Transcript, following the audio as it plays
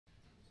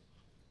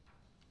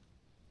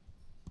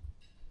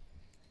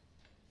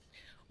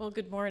Well,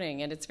 good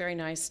morning, and it's very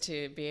nice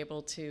to be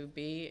able to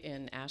be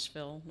in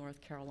Asheville, North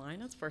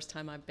Carolina. It's the first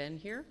time I've been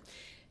here,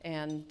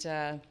 and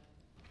I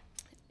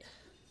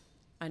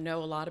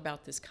know a lot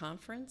about this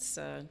conference.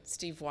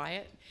 Steve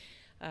Wyatt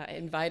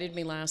invited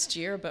me last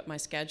year, but my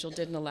schedule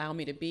didn't allow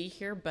me to be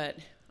here, but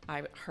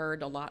I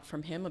heard a lot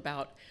from him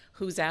about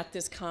who's at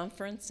this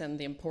conference and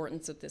the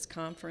importance of this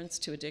conference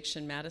to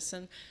addiction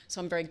medicine.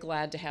 So I'm very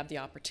glad to have the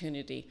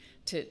opportunity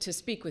to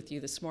speak with you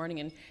this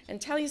morning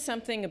and tell you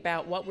something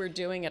about what we're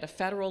doing at a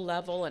federal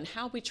level and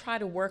how we try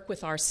to work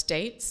with our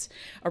states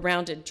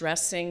around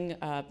addressing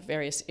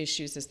various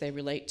issues as they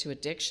relate to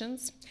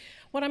addictions.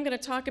 What I'm going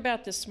to talk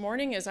about this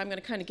morning is I'm going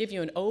to kind of give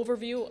you an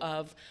overview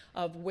of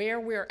where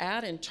we're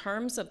at in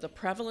terms of the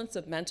prevalence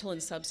of mental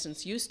and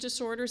substance use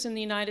disorders in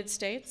the United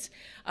States.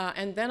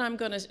 And then I'm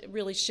going to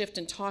really shift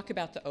and talk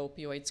about the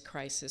opioids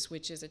crisis,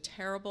 which is a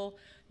terrible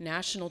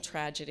national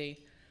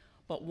tragedy,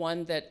 but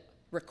one that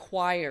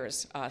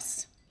requires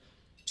us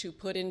to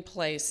put in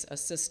place a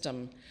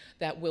system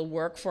that will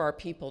work for our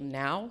people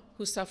now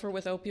who suffer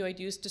with opioid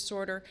use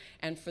disorder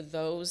and for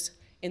those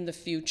in the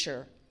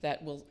future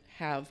that will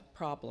have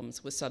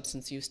problems with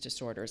substance use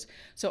disorders.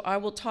 So I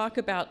will talk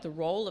about the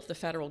role of the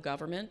federal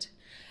government,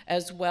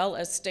 as well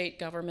as state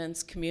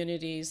governments,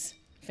 communities,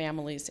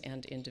 families,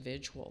 and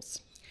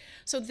individuals.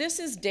 So this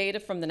is data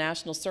from the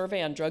National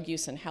Survey on Drug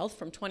Use and Health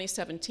from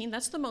 2017.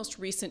 That's the most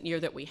recent year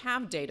that we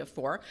have data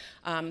for.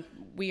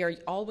 We are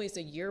always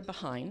a year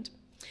behind.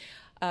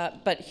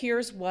 But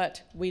here's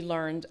what we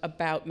learned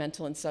about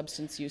mental and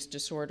substance use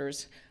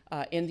disorders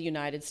in the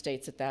United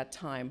States at that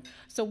time.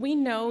 So we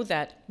know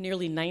that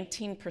nearly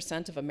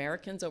 19% of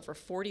Americans, over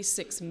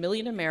 46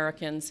 million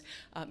Americans,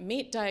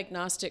 meet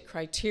diagnostic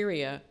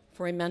criteria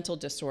for a mental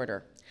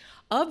disorder.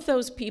 Of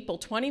those people,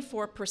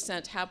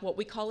 24% have what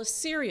we call a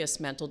serious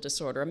mental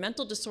disorder, a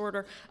mental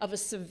disorder of a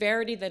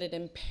severity that it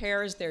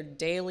impairs their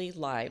daily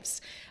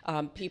lives.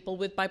 People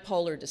with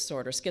bipolar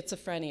disorder,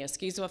 schizophrenia,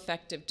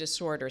 schizoaffective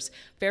disorders,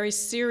 very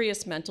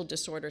serious mental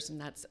disorders, and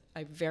that's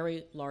a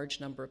very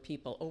large number of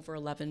people, over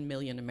 11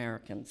 million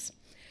Americans.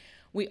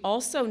 We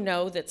also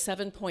know that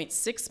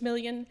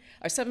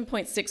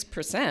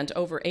 7.6%,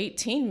 over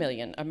 18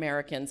 million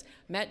Americans,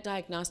 met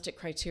diagnostic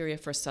criteria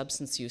for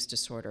substance use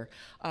disorder.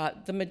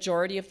 The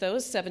majority of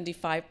those,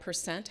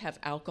 75%, have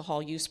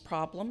alcohol use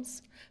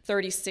problems,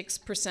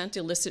 36%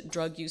 illicit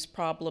drug use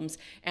problems,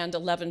 and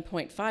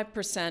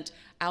 11.5%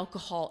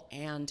 alcohol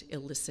and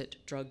illicit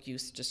drug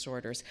use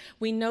disorders.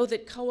 We know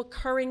that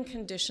co-occurring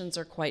conditions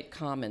are quite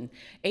common.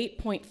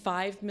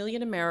 8.5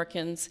 million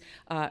Americans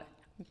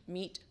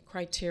meet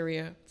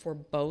criteria for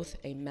both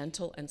a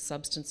mental and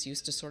substance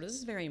use disorder. This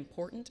is very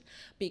important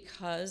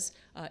because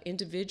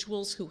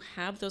individuals who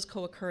have those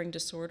co-occurring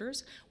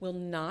disorders will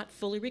not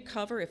fully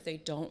recover if they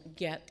don't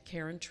get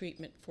care and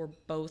treatment for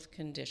both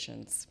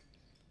conditions.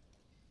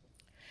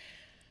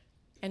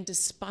 And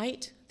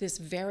despite this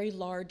very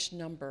large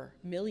number,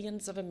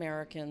 millions of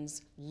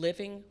Americans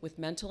living with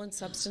mental and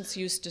substance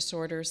use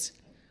disorders,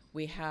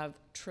 we have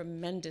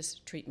tremendous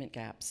treatment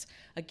gaps.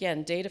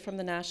 Again, data from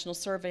the National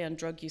Survey on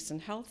Drug Use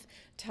and Health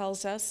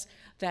tells us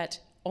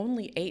that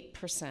only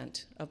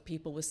 8% of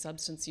people with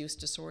substance use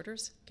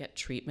disorders get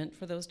treatment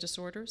for those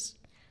disorders.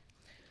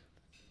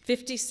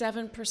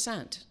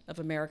 57% of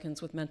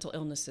Americans with mental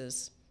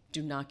illnesses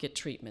do not get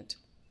treatment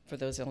for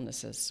those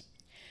illnesses.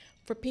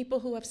 For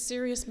people who have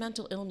serious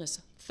mental illness,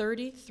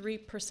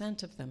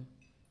 33% of them,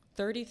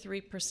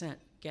 33%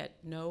 get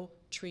no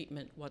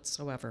treatment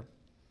whatsoever.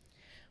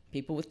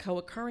 People with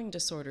co-occurring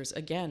disorders,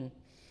 again,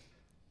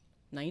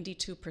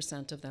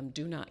 92% of them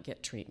do not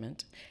get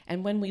treatment.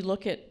 And when we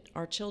look at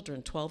our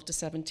children, 12 to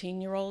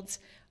 17-year-olds,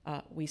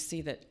 we see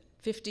that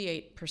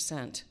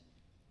 58%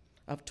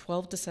 of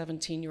 12 to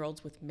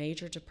 17-year-olds with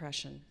major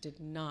depression did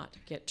not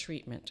get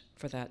treatment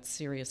for that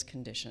serious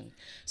condition.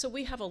 So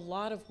we have a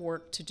lot of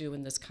work to do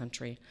in this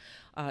country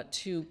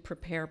to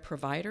prepare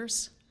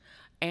providers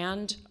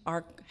and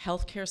our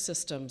healthcare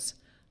systems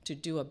to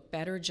do a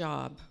better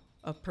job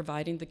of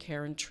providing the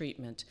care and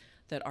treatment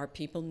that our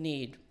people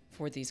need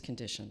for these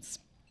conditions.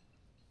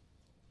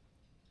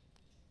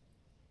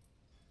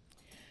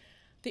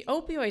 The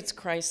opioids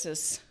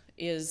crisis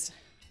is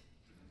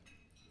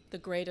the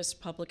greatest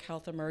public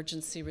health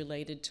emergency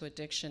related to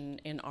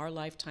addiction in our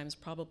lifetimes,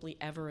 probably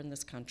ever in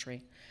this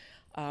country.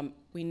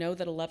 We know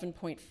that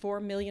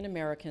 11.4 million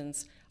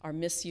Americans are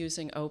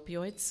misusing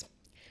opioids.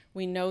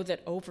 We know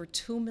that over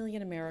 2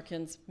 million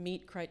Americans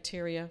meet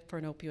criteria for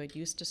an opioid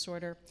use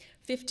disorder.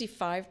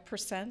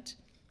 55%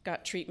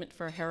 got treatment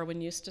for a heroin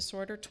use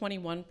disorder,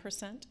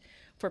 21%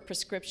 for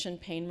prescription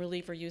pain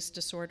reliever use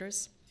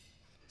disorders.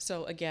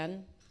 So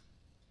again,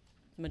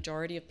 the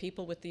majority of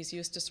people with these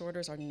use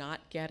disorders are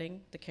not getting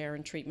the care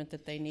and treatment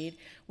that they need.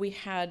 We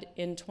had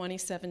in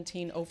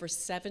 2017 over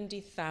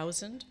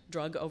 70,000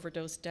 drug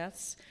overdose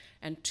deaths,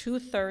 and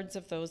 2/3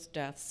 of those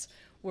deaths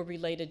were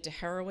related to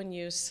heroin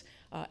use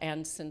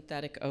and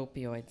synthetic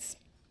opioids.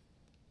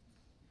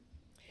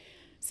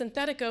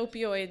 Synthetic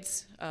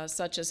opioids,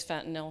 such as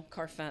fentanyl,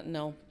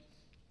 carfentanil,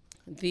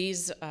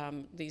 These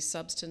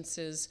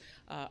substances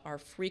are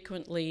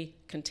frequently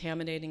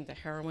contaminating the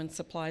heroin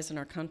supplies in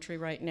our country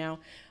right now.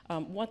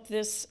 What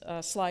this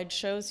slide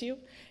shows you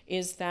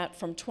is that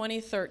from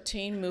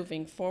 2013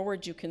 moving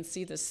forward, you can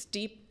see the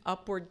steep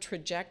upward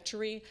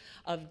trajectory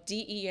of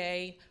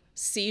DEA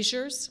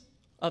seizures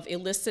of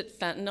illicit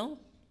fentanyl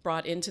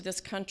brought into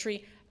this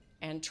country,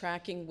 and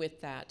tracking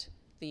with that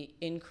the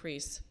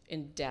increase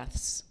in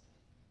deaths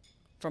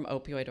from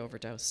opioid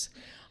overdose.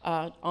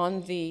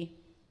 On the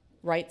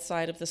right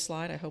side of the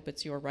slide, I hope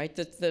it's your right,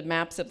 the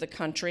maps of the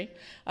country,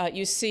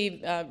 you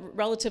see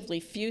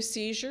relatively few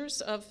seizures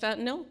of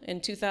fentanyl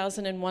in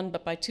 2001,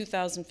 but by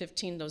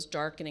 2015, those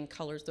darkening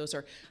colors, those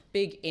are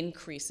big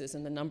increases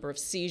in the number of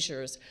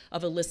seizures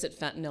of illicit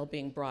fentanyl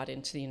being brought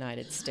into the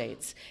United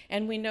States.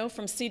 And we know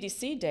from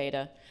CDC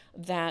data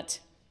that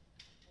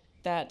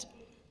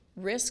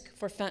risk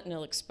for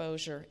fentanyl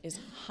exposure is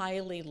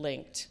highly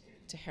linked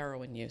to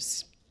heroin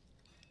use.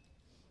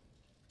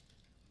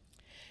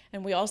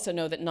 And we also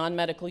know that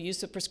non-medical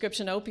use of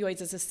prescription opioids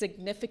is a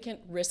significant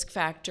risk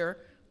factor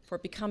for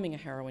becoming a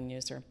heroin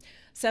user.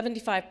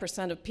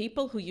 75% of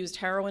people who used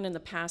heroin in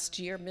the past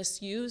year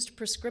misused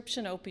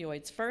prescription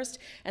opioids first,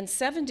 and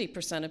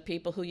 70% of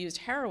people who used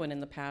heroin in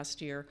the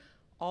past year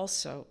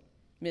also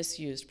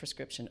misused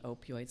prescription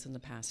opioids in the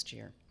past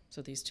year.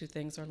 So these two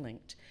things are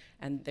linked,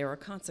 and there are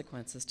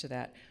consequences to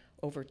that.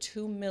 Over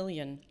 2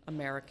 million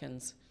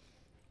Americans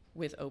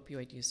with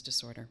opioid use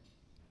disorder.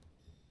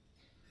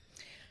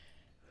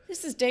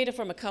 This is data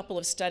from a couple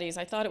of studies.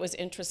 I thought it was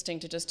interesting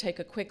to just take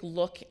a quick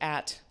look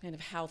at kind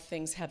of how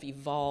things have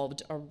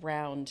evolved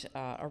around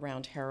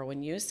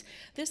heroin use.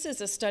 This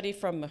is a study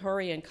from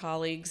Meharry and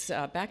colleagues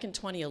back in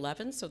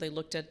 2011, so they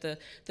looked at the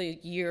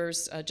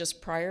years just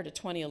prior to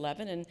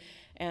 2011,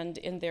 and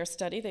in their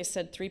study they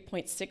said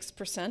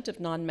 3.6%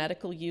 of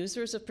non-medical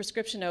users of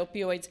prescription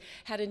opioids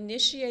had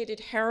initiated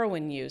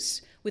heroin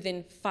use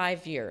within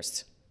 5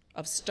 years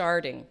of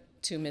starting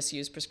to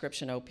misuse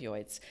prescription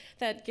opioids.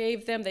 That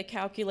gave them, they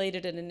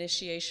calculated an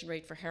initiation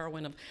rate for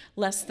heroin of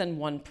less than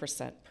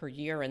 1% per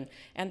year,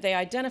 and they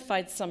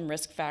identified some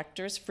risk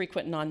factors: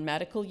 frequent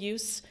non-medical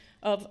use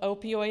of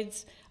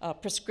opioids,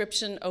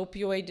 prescription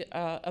opioid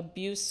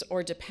abuse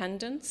or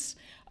dependence,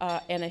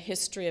 and a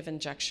history of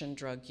injection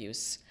drug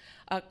use.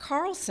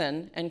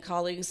 Carlson and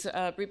colleagues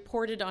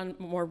reported on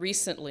more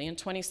recently in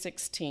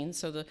 2016,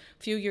 so the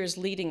few years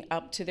leading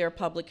up to their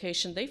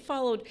publication, they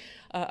followed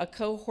a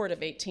cohort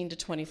of 18 to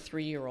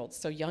 23-year-olds,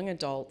 so young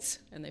adults,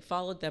 and they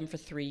followed them for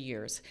 3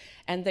 years.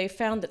 And they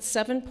found that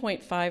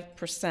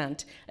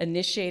 7.5%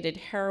 initiated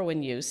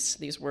heroin use,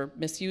 these were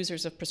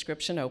misusers of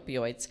prescription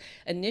opioids,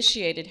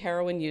 initiated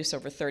heroin use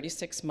over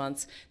 36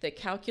 months. They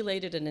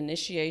calculated an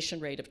initiation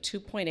rate of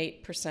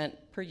 2.8%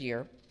 per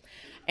year.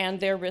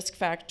 And their risk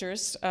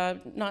factors,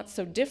 not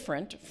so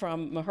different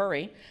from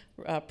Meharry,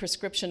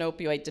 prescription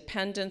opioid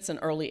dependence, an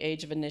early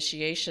age of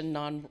initiation,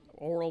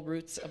 non-oral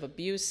routes of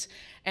abuse,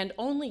 and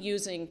only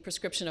using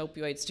prescription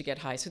opioids to get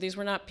high. So these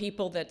were not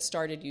people that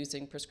started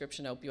using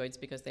prescription opioids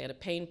because they had a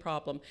pain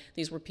problem.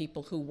 These were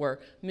people who were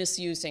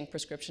misusing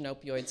prescription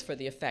opioids for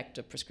the effect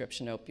of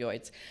prescription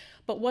opioids.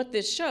 But what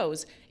this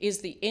shows is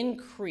the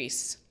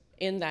increase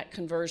in that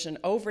conversion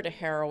over to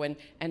heroin,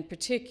 and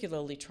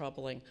particularly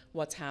troubling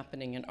what's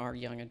happening in our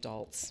young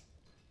adults.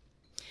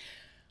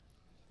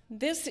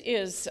 This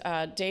is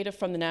data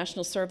from the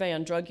National Survey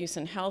on Drug Use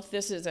and Health.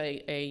 This is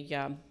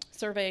a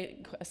survey,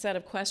 a set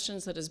of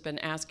questions that has been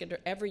asked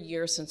every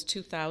year since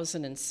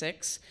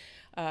 2006.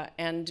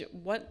 And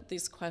what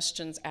these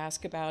questions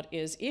ask about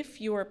is,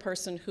 if you're a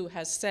person who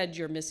has said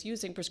you're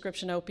misusing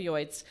prescription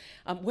opioids,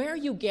 where are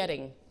you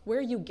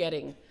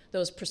getting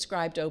those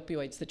prescribed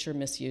opioids that you're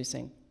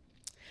misusing?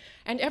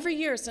 And every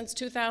year since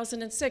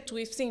 2006,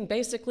 we've seen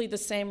basically the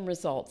same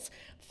results.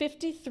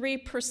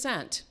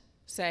 53%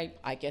 say,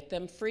 I get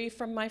them free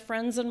from my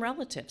friends and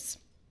relatives.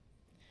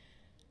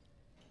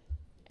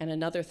 And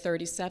another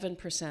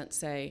 37%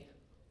 say,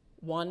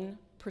 one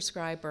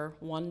prescriber,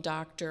 one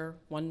doctor,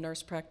 one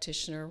nurse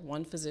practitioner,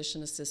 one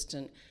physician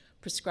assistant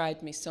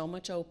prescribed me so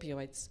much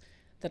opioids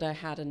that I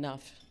had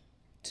enough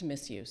to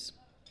misuse.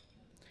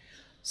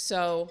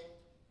 So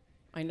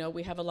I know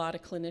we have a lot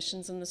of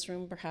clinicians in this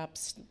room,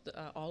 perhaps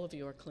all of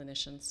you are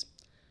clinicians.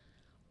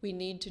 We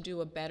need to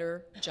do a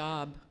better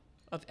job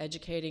of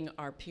educating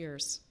our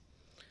peers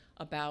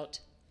about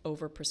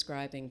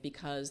overprescribing,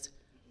 because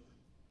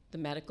the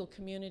medical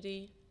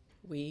community,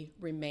 we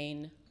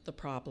remain the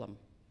problem.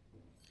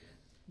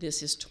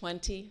 This is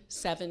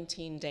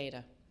 2017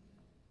 data.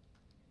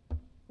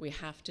 We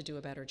have to do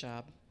a better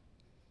job.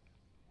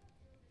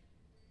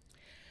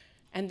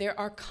 And there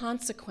are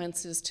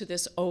consequences to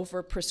this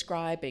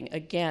overprescribing.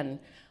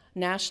 Again,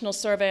 National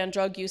Survey on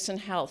Drug Use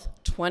and Health,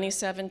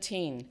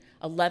 2017,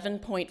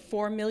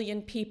 11.4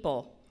 million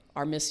people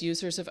are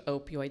misusers of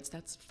opioids.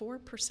 That's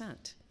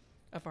 4%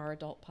 of our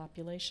adult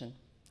population.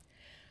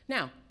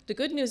 Now, the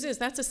good news is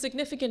that's a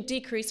significant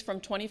decrease from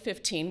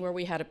 2015, where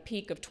we had a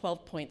peak of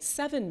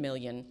 12.7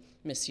 million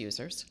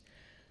misusers.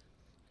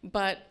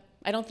 But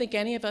I don't think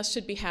any of us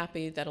should be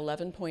happy that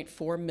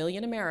 11.4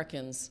 million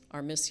Americans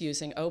are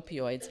misusing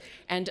opioids,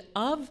 and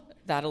of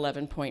that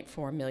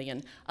 11.4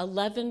 million,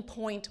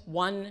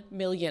 11.1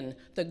 million,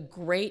 the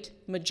great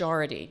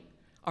majority,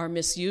 are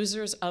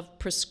misusers of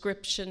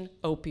prescription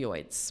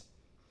opioids.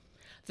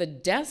 The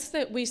deaths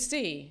that we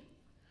see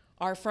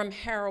are from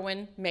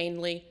heroin,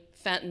 mainly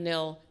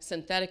fentanyl,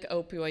 synthetic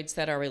opioids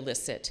that are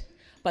illicit.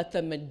 But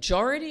the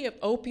majority of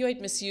opioid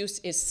misuse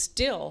is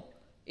still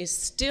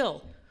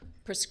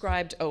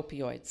prescribed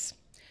opioids.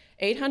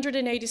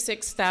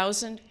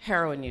 886,000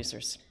 heroin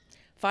users,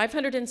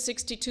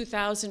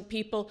 562,000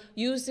 people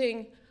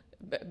using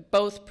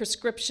both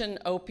prescription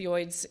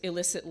opioids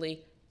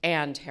illicitly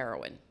and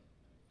heroin.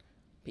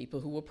 People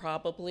who will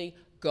probably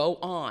go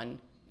on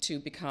to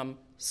become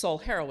sole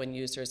heroin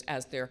users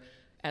as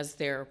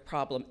their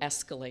problem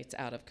escalates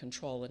out of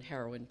control, and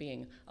heroin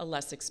being a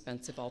less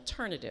expensive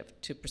alternative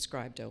to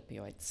prescribed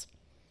opioids.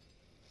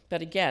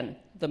 But again,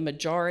 the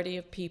majority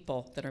of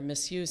people that are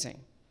misusing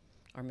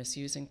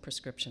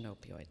prescription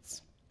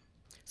opioids.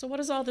 So what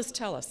does all this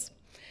tell us?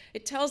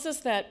 It tells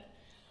us that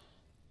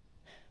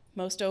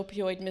most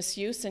opioid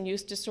misuse and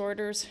use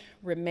disorders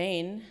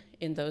remain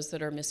in those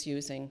that are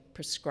misusing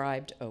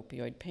prescribed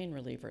opioid pain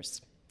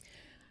relievers,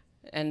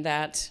 and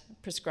that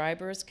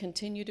prescribers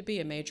continue to be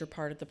a major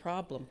part of the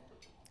problem.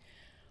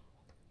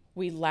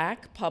 We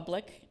lack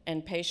public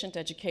and patient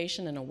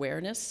education and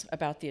awareness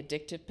about the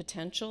addictive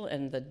potential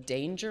and the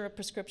danger of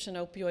prescription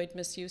opioid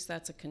misuse.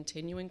 That's a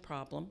continuing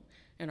problem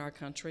in our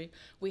country.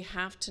 We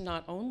have to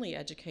not only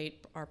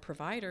educate our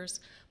providers,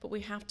 but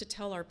we have to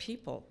tell our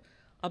people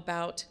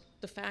about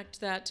the fact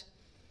that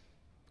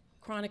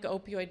chronic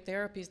opioid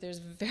therapies, there's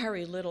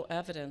very little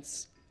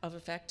evidence of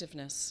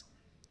effectiveness,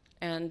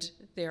 and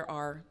there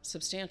are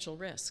substantial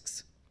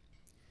risks.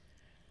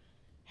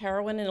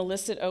 Heroin and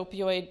illicit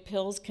opioid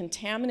pills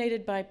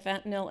contaminated by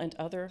fentanyl and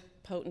other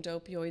potent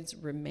opioids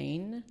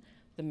remain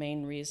the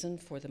main reason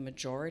for the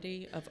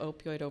majority of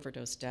opioid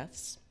overdose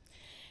deaths.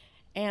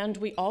 And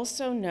we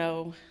also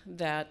know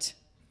that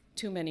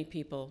too many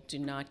people do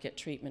not get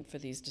treatment for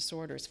these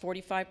disorders.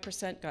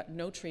 45% got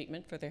no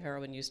treatment for their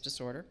heroin use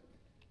disorder.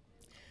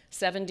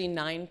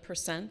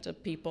 79%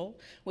 of people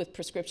with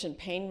prescription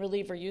pain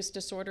reliever use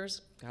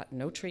disorders got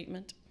no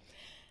treatment.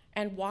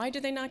 And why do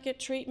they not get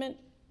treatment?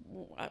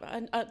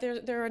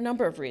 There are a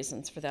number of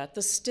reasons for that.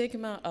 The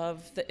stigma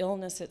of the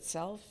illness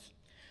itself,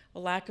 a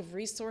lack of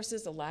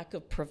resources, a lack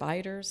of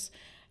providers,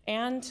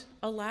 and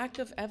a lack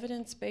of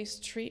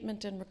evidence-based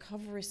treatment and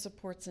recovery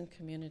supports in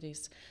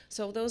communities.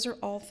 So those are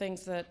all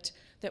things that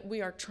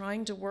we are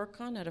trying to work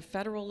on at a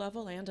federal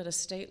level and at a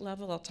state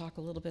level. I'll talk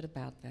a little bit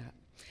about that.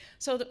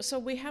 So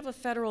we have a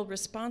federal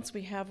response.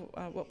 We have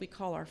what we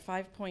call our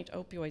 5-point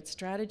opioid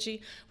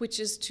strategy, which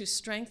is to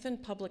strengthen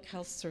public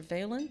health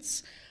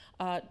surveillance,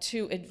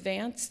 to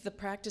advance the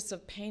practice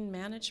of pain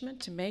management,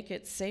 to make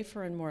it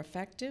safer and more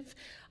effective,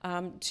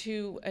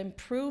 to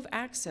improve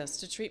access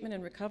to treatment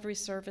and recovery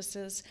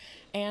services,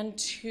 and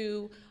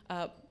to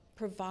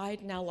provide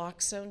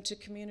naloxone to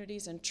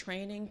communities and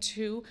training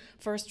to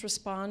first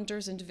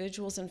responders,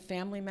 individuals, and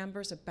family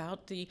members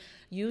about the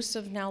use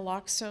of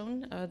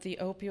naloxone, the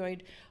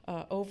opioid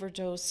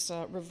overdose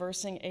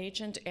reversing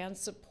agent, and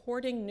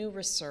supporting new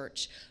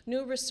research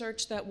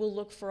that will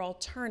look for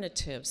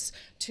alternatives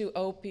to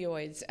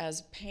opioids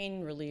as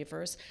pain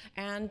relievers,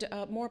 and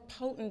more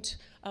potent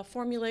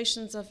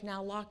formulations of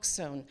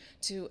naloxone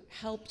to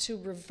help to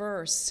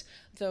reverse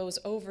those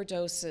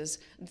overdoses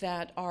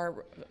that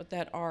are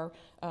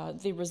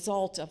the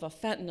result of a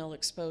fentanyl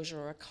exposure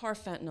or a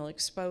carfentanil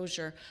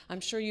exposure. I'm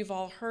sure you've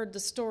all heard the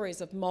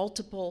stories of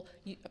multiple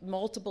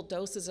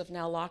doses of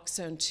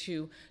naloxone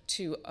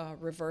to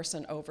reverse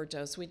an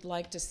overdose. We'd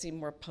like to see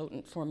more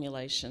potent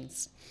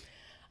formulations.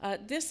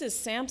 This is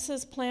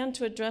SAMHSA's plan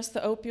to address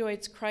the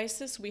opioids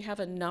crisis. We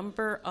have a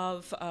number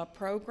of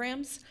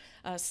programs.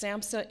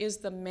 SAMHSA is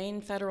the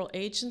main federal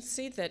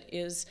agency that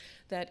is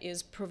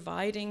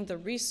providing the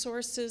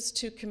resources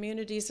to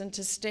communities and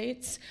to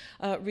states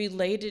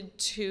related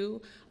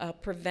to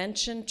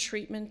prevention,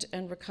 treatment,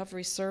 and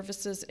recovery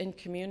services in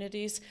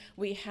communities.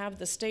 We have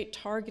the state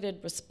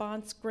targeted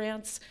response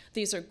grants.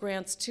 These are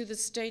grants to the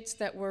states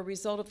that were a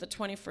result of the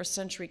 21st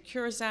Century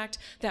Cures Act.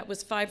 That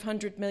was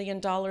 $500 million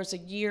a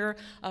year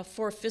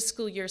for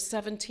fiscal year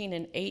 17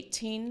 and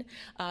 18.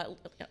 The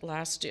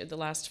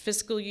last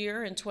fiscal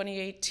year in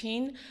 2018,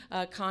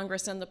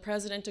 Congress and the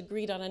President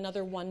agreed on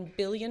another $1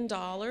 billion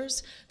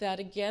that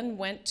again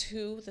went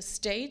to the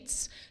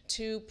states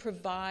to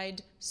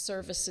provide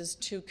services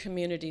to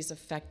communities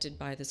affected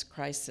by this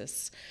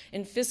crisis.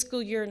 In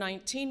fiscal year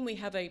 19, we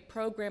have a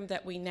program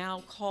that we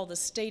now call the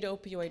State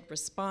Opioid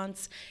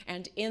Response,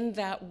 and in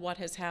that what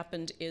has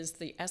happened is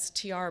the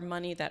STR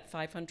money, that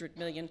 $500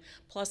 million,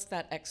 plus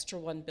that extra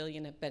 $1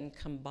 billion have been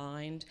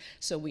combined.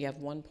 So we have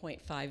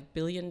 $1.5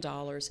 billion,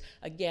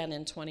 again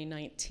in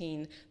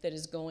 2019, that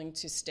is going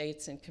to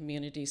states and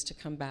communities to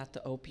combat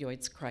the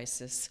opioids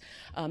crisis.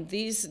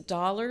 These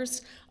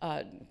dollars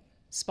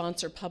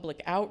sponsor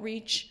public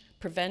outreach,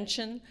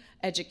 prevention,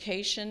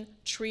 education,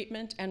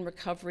 treatment, and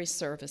recovery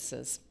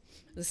services.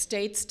 The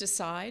states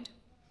decide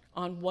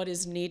on what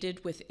is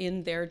needed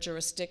within their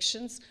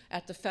jurisdictions.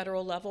 At the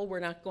federal level, we're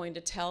not going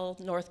to tell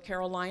North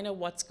Carolina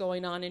what's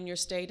going on in your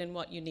state and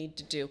what you need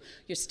to do.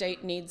 Your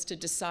state needs to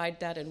decide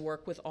that and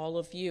work with all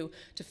of you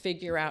to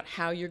figure out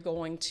how you're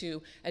going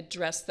to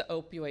address the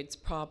opioids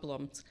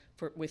problems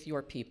with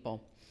your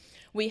people.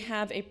 We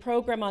have a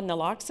program on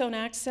naloxone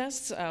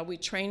access. We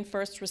train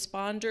first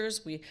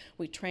responders.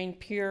 We train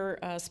peer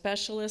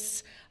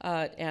specialists,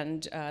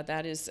 and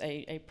that is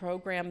a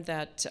program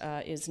that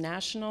is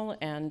national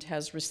and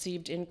has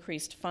received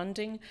increased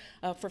funding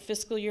for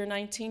fiscal year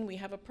 19. We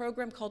have a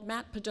program called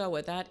Matt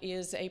Padoa. That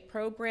is a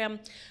program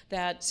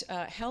that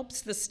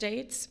helps the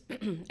states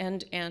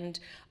and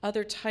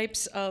other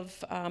types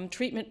of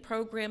treatment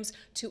programs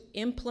to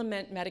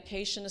implement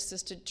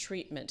medication-assisted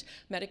treatment.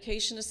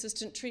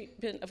 Medication-assisted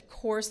treatment, of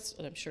course,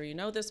 and I'm sure you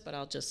know this, but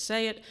I'll just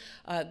say it,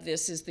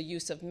 this is the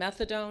use of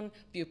methadone,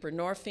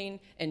 buprenorphine,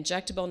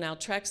 injectable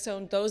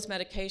naltrexone, those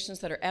medications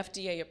that are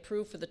FDA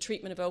approved for the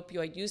treatment of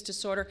opioid use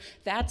disorder.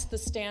 That's the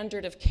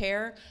standard of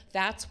care.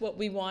 That's what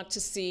we want to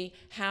see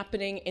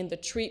happening in the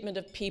treatment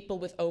of people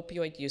with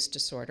opioid use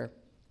disorder.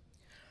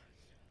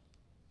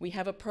 We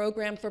have a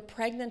program for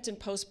pregnant and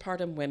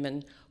postpartum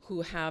women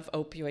who have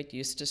opioid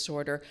use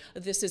disorder.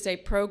 This is a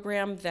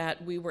program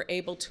that we were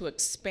able to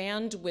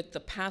expand with the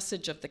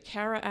passage of the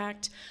CARA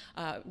Act.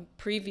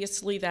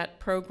 Previously, that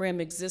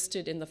program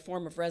existed in the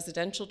form of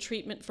residential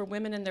treatment for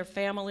women and their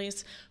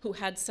families who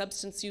had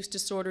substance use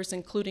disorders,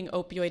 including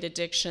opioid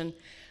addiction.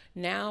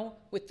 Now,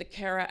 with the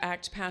CARA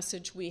Act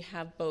passage, we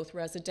have both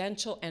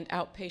residential and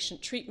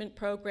outpatient treatment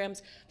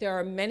programs. There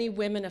are many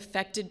women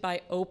affected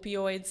by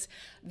opioids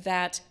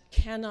that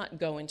cannot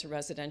go into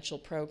residential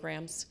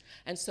programs.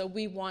 And so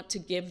we want to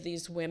give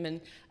these women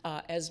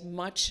as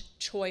much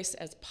choice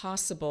as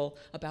possible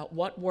about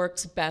what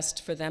works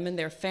best for them and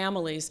their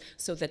families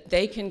so that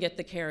they can get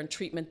the care and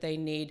treatment they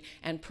need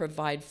and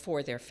provide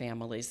for their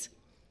families.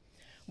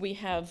 We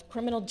have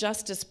criminal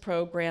justice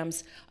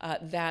programs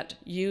that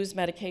use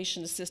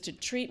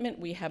medication-assisted treatment.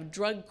 We have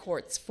drug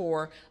courts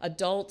for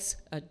adults,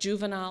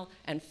 juvenile,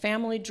 and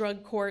family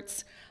drug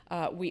courts.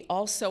 We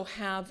also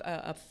have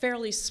a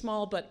fairly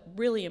small but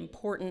really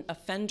important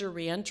offender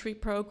reentry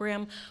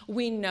program.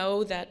 We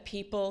know that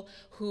people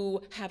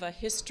who have a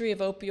history of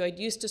opioid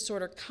use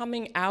disorder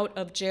coming out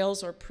of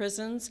jails or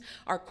prisons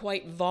are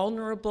quite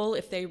vulnerable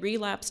if they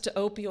relapse to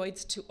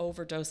opioids to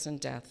overdose and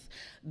death.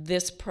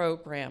 This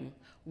program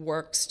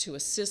works to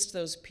assist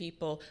those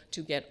people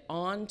to get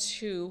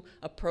onto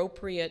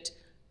appropriate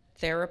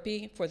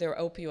therapy for their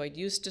opioid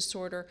use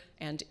disorder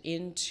and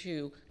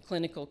into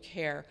clinical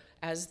care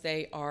as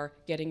they are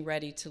getting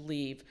ready to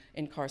leave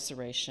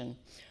incarceration.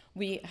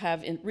 We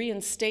have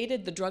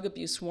reinstated the Drug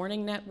Abuse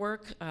Warning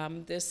Network.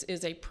 This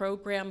is a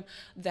program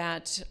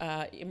that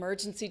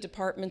emergency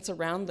departments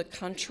around the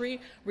country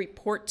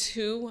report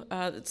to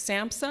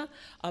SAMHSA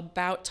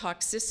about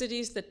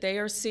toxicities that they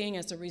are seeing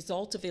as a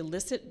result of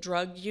illicit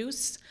drug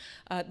use.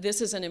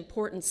 This is an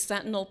important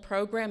sentinel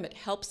program. It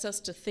helps us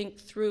to think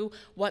through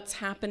what's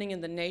happening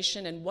in the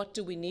nation and what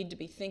do we need to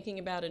be thinking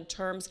about in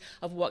terms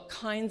of what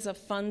kinds of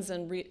funds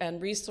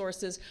and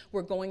resources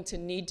we're going to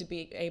need to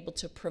be able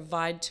to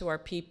provide to our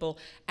people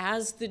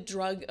as the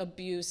drug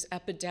abuse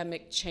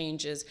epidemic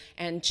changes,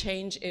 and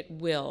change it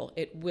will.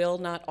 It will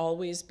not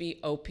always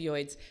be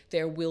opioids.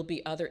 There will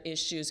be other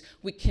issues.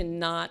 We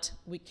cannot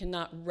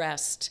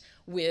rest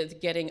with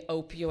getting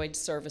opioid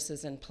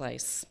services in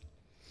place.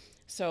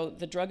 So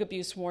the Drug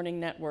Abuse Warning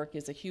Network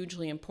is a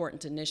hugely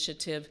important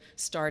initiative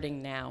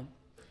starting now.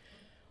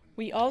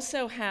 We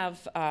also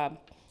have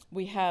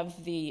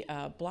the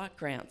block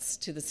grants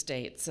to the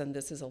states, and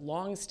this is a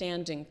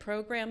long-standing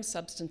program,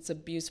 Substance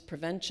Abuse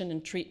Prevention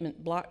and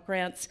Treatment Block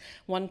Grants.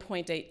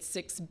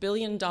 $1.86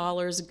 billion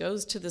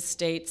goes to the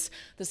states.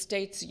 The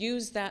states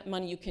use that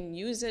money. You can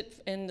use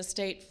it in the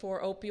state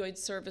for opioid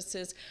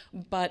services,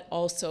 but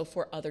also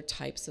for other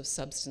types of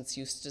substance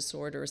use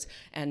disorders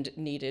and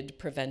needed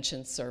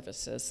prevention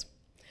services.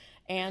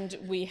 And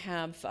we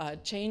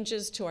have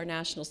changes to our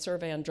National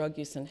Survey on Drug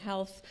Use and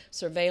Health.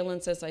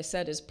 Surveillance, as I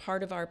said, is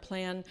part of our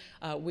plan.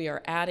 We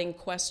are adding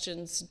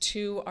questions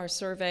to our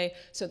survey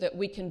so that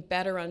we can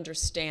better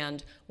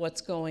understand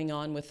what's going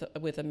on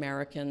with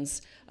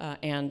Americans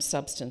and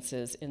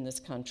substances in this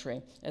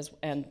country,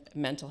 and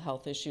mental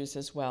health issues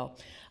as well.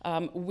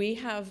 We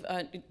have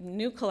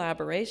new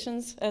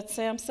collaborations at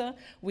SAMHSA.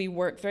 We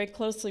work very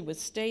closely with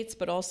states,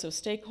 but also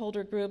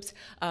stakeholder groups.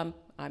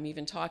 I'm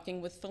even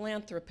talking with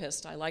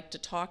philanthropists. I like to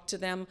talk to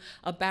them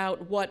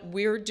about what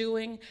we're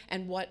doing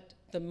and what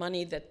the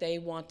money that they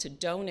want to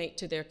donate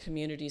to their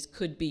communities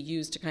could be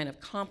used to kind of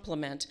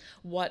complement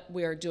what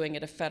we're doing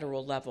at a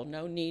federal level.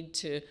 No need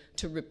to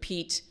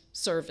repeat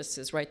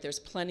services, right? There's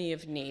plenty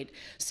of need.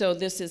 So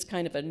this is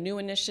kind of a new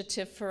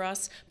initiative for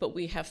us, but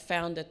we have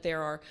found that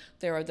there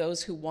are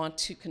those who want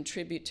to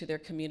contribute to their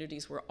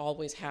communities. We're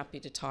always happy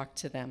to talk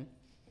to them.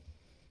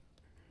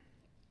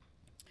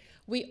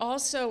 We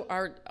also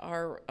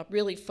are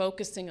really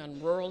focusing on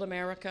rural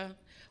America.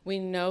 We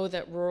know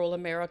that rural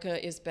America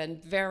has been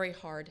very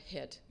hard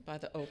hit by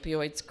the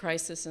opioids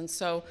crisis. And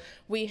so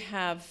we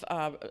have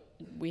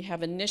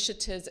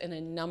initiatives in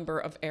a number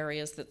of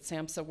areas that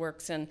SAMHSA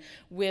works in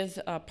with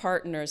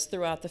partners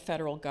throughout the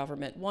federal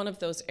government. One of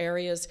those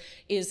areas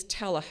is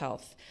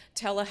telehealth.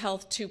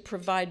 Telehealth to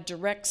provide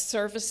direct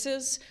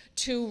services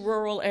to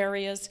rural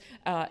areas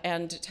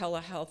and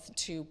telehealth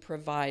to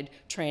provide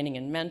training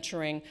and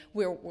mentoring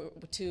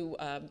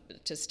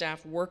to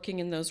staff working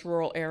in those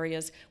rural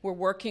areas. We're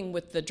working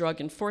with the Drug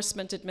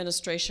Enforcement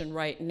Administration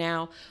right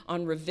now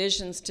on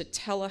revisions to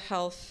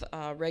telehealth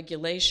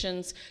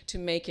regulations to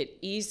make it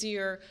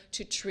easier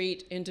to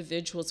treat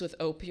individuals with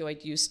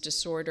opioid use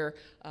disorder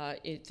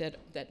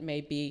that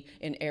may be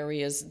in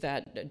areas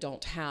that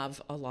don't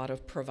have a lot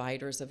of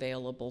providers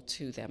available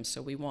to them.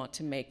 So we want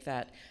to make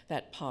that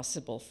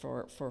possible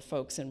for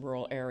folks in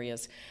rural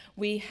areas.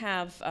 We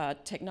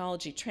have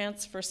technology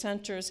transfer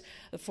centers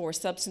for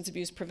substance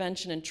abuse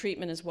prevention and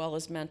treatment as well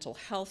as mental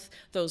health.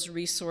 Those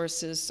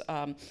resources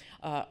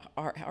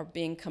are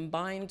being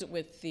combined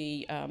with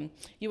the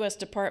U.S.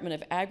 Department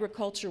of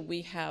Agriculture.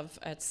 We have,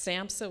 at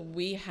SAMHSA,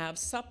 we have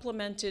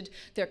supplemented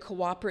their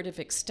cooperative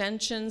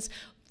extensions.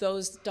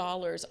 Those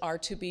dollars are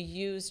to be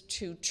used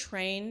to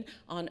train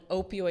on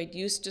opioid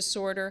use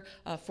disorder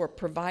for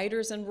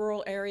providers in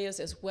rural areas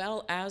as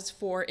well as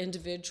for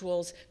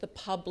individuals, the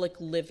public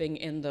living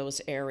in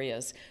those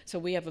areas. So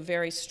we have a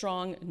very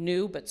strong,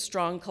 new but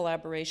strong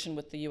collaboration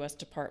with the U.S.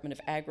 Department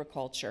of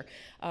Agriculture.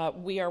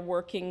 We are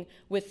working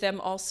with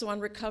them also on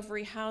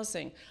recovery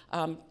housing.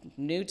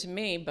 New to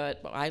me,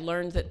 but I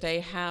learned that they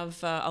have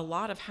a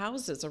lot of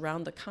houses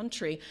around the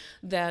country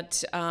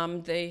that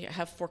they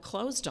have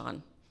foreclosed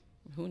on.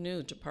 Who knew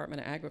the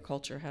Department of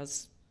Agriculture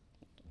has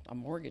a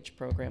mortgage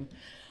program?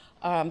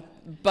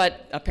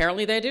 But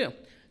apparently they do.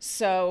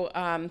 So,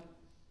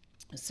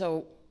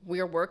 so we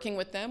are working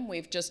with them.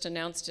 We've just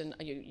announced, and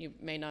you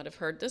may not have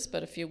heard this,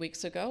 but a few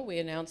weeks ago we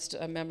announced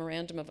a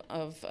memorandum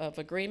of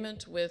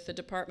agreement with the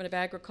Department of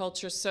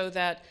Agriculture so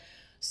that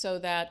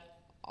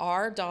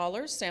our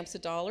dollars,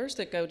 SAMHSA dollars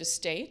that go to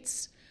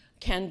states,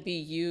 can be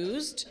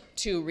used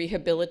to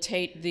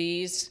rehabilitate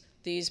these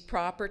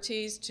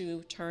properties,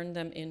 to turn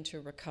them into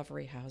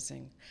recovery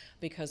housing,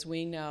 because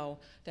we know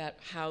that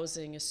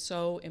housing is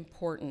so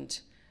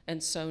important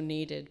and so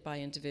needed by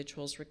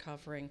individuals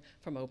recovering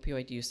from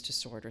opioid use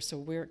disorder. So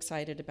we're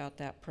excited about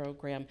that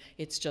program.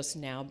 It's just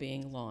now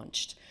being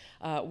launched.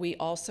 We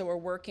also are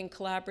working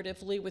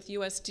collaboratively with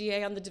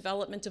USDA on the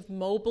development of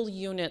mobile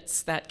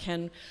units that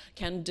can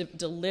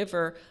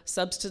deliver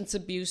substance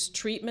abuse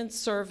treatment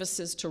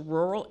services to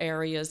rural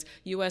areas.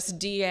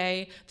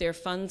 USDA, their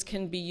funds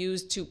can be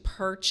used to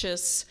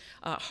purchase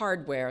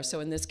hardware. So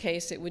in this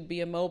case, it would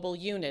be a mobile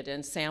unit,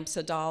 and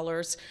SAMHSA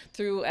dollars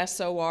through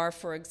SOR,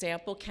 for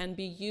example, can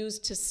be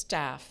used to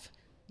staff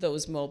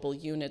those mobile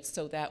units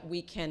so that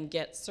we can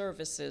get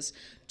services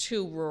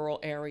to rural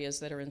areas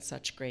that are in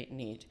such great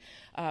need.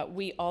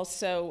 We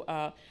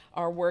also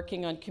are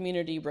working on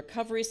community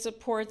recovery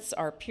supports,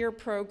 our peer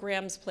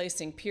programs,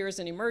 placing peers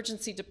in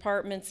emergency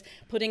departments,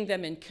 putting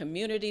them in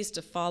communities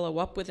to follow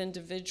up with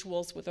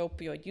individuals with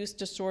opioid use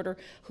disorder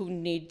who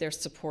need their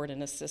support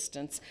and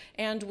assistance.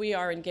 And we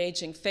are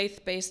engaging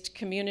faith-based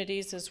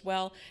communities as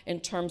well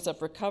in terms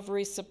of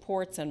recovery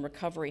supports and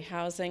recovery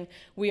housing.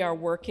 We are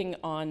working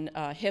on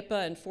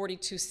HIPAA and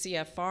 42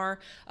 CFR,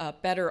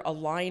 better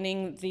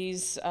aligning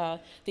these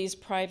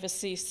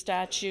privacy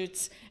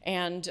statutes,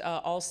 and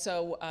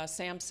also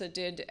SAMHSA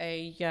did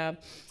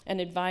an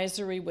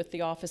advisory with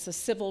the Office of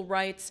Civil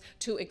Rights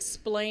to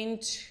explain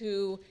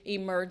to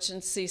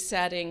emergency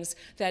settings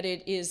that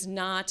it is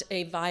not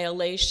a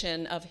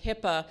violation of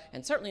HIPAA,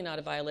 and certainly not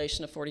a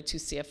violation of 42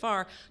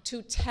 CFR,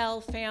 to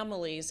tell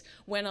families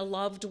when a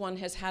loved one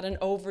has had an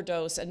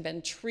overdose and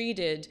been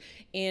treated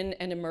in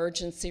an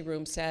emergency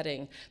room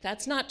setting.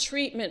 That's not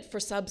treatment for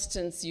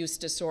substance use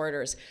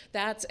disorders.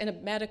 That's a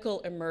medical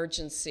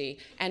emergency,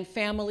 and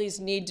families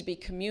need to be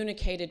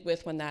communicated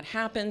with when that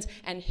happens,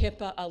 and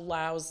HIPAA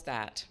allows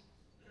that.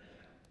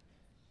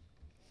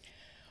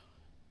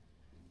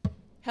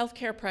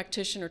 Healthcare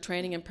practitioner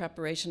training and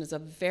preparation is a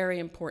very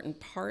important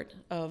part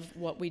of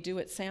what we do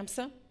at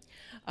SAMHSA.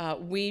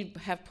 We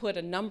have put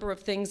a number of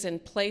things in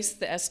place,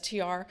 the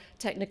STR,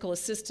 technical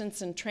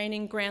assistance and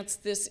training grants.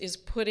 This is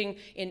putting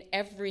in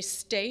every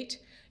state.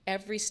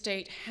 Every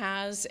state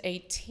has a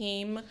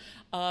team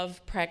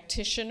of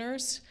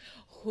practitioners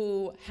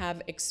who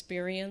have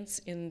experience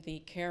in the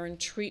care and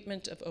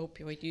treatment of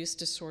opioid use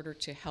disorder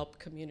to help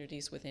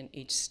communities within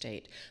each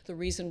state. The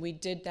reason we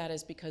did that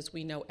is because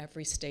we know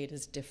every state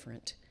is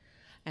different.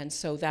 And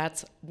so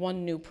that's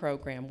one new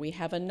program. We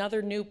have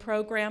another new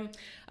program.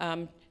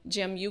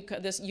 Jim,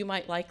 you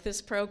might like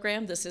this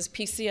program. This is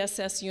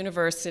PCSS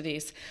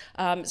Universities.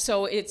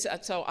 So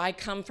I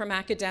come from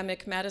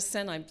academic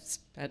medicine. I've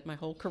spent my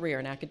whole career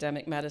in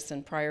academic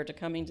medicine prior to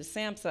coming to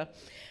SAMHSA,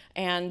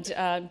 and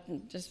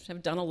just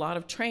have done a lot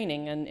of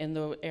training in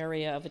the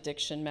area of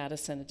addiction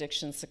medicine,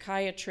 addiction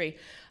psychiatry.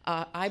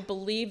 I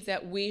believe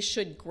that we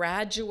should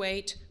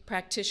graduate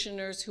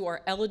practitioners who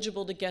are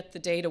eligible to get the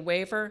data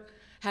waiver,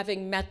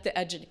 having met the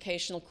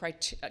educational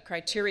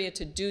criteria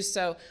to do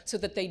so, so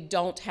that they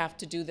don't have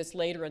to do this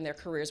later in their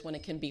careers when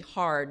it can be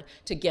hard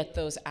to get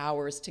those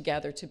hours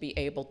together to be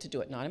able to do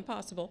it. Not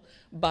impossible,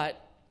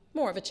 but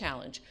more of a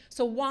challenge.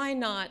 So why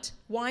not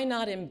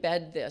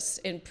embed this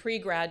in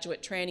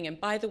pre-graduate training?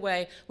 And by the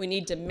way, we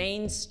need to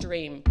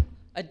mainstream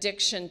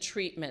addiction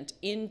treatment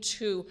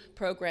into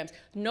programs.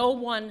 No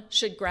one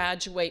should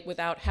graduate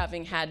without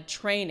having had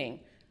training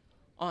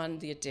on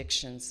the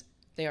addictions.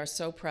 They are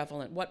so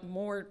prevalent. What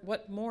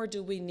more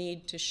do we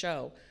need to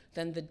show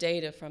than the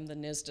data from the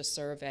NISDA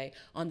survey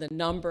on the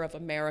number of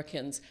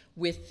Americans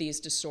with these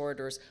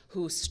disorders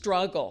who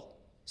struggle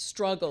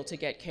to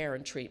get care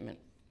and treatment?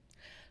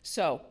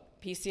 So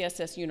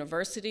PCSS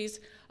universities,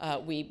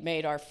 we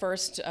made our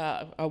first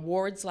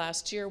awards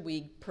last year.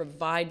 We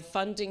provide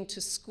funding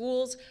to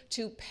schools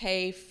to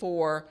pay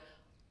for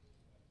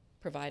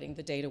providing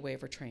the data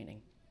waiver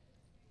training.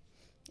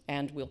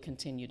 And we'll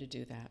continue to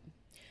do that.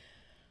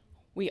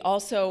 We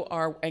also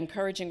are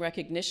encouraging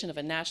recognition of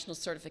a national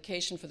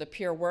certification for the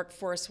peer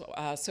workforce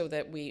so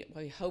that we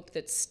hope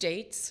that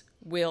states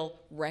will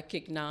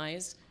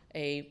recognize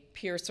a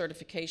peer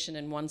certification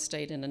in one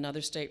state and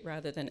another state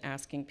rather than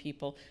asking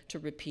people to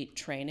repeat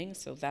training.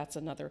 So that's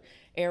another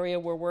area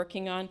we're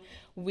working on.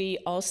 We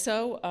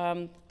also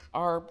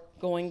are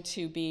going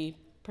to be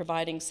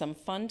providing some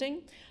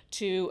funding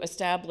to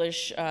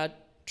establish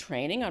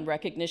training on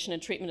recognition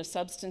and treatment of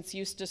substance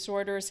use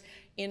disorders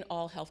in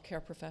all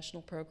healthcare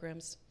professional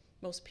programs.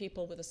 Most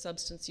people with a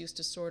substance use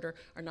disorder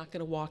are not going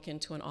to walk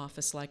into an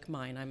office like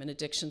mine. I'm an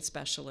addiction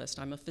specialist.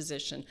 I'm a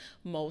physician.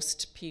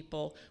 Most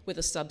people with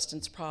a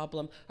substance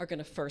problem are going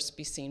to first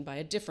be seen by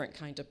a different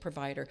kind of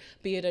provider,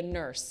 be it a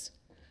nurse,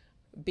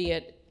 be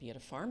it a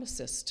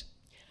pharmacist,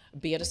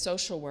 be it a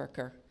social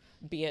worker,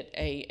 be it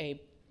a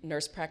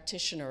nurse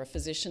practitioner, a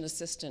physician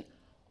assistant.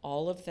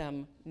 All of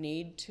them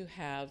need to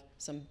have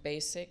some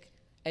basic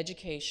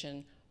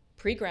education,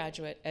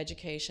 pre-graduate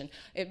education.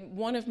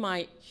 One of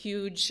my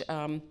huge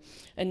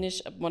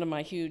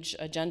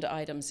agenda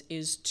items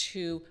is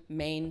to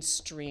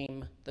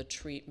mainstream the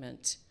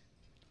treatment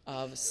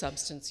of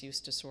substance use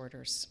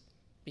disorders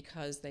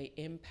because they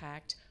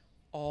impact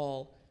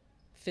all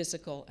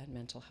physical and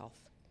mental health.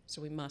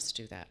 So we must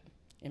do that,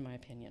 in my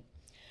opinion.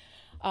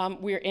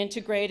 We're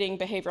integrating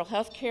behavioral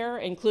health care,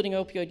 including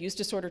opioid use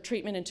disorder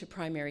treatment, into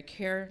primary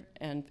care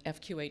and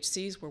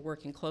FQHCs. We're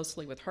working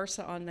closely with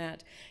HRSA on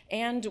that.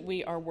 And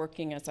we are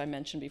working, as I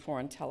mentioned before,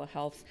 on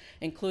telehealth,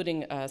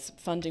 including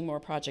funding more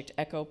Project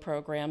ECHO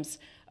programs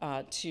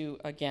to,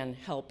 again,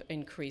 help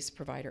increase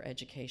provider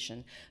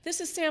education.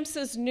 This is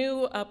SAMHSA's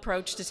new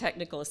approach to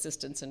technical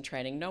assistance and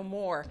training. No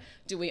more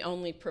do we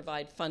only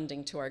provide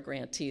funding to our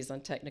grantees on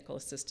technical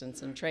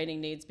assistance and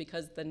training needs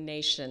because the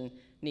nation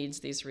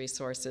needs these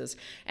resources.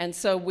 And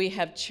so we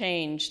have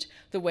changed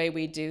the way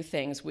we do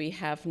things. We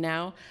have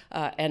now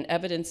an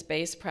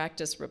evidence-based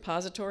practice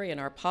repository in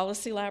our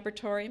policy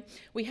laboratory.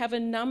 We have a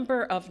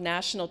number of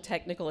national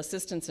technical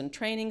assistance and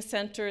training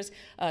centers.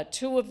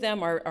 Two of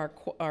them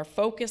are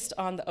focused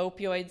on the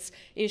opioids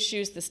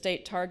issues, the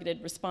state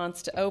targeted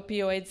response to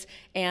opioids,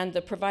 and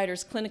the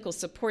provider's clinical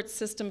support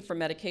system for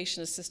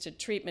medication-assisted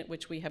treatment,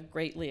 which we have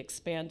greatly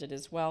expanded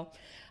as well.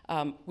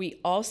 We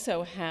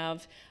also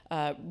have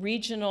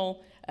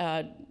regional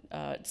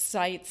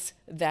sites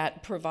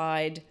that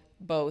provide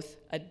both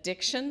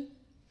addiction,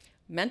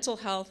 mental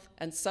health,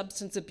 and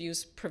substance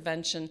abuse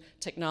prevention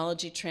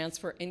technology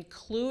transfer,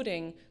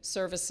 including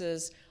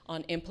services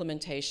on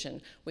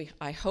implementation.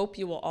 I hope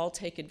you will all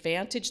take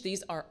advantage.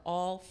 These are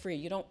all free.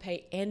 You don't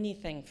pay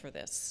anything for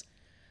this.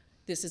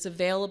 This is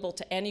available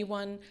to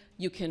anyone.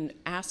 You can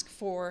ask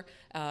for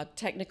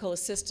technical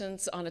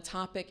assistance on a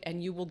topic,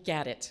 and you will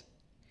get it.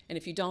 And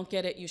if you don't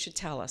get it, you should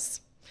tell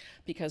us,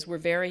 because we're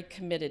very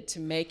committed to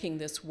making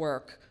this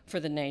work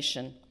for the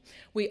nation.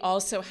 We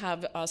also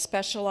have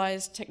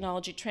specialized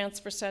technology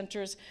transfer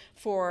centers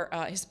for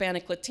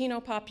Hispanic Latino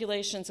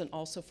populations and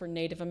also for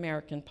Native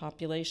American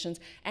populations.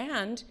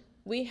 And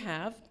we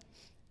have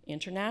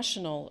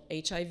international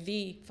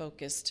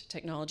HIV-focused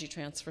technology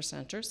transfer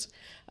centers.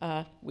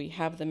 We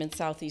have them in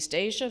Southeast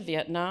Asia,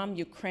 Vietnam,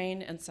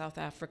 Ukraine, and South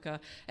Africa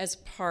as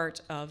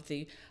part of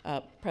the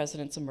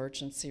President's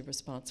Emergency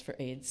Response for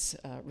AIDS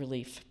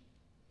Relief.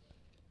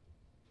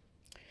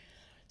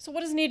 So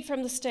what is needed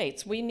from the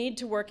states? We need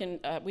to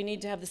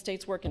have the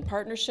states work in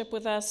partnership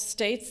with us.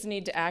 States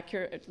need to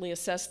accurately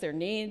assess their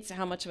needs.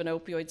 How much of an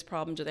opioids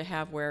problem do they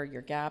have? Where are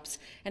your gaps?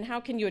 And how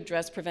can you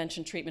address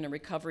prevention, treatment, and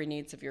recovery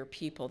needs of your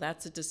people?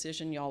 That's a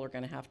decision y'all are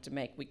going to have to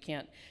make. We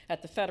can't,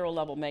 at the federal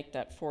level, make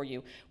that for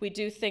you. We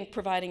do think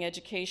providing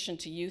education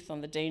to youth on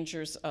the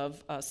dangers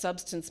of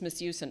substance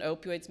misuse and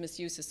opioids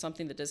misuse is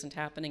something that isn't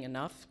happening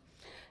enough.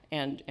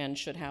 And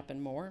should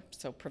happen more,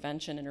 so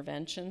prevention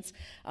interventions.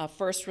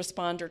 First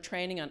responder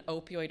training on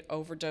opioid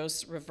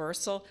overdose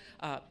reversal.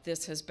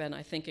 This has been,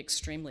 I think,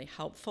 extremely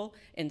helpful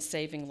in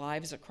saving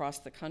lives across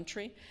the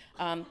country.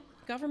 Going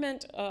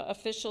government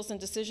officials and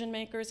decision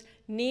makers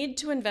need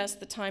to invest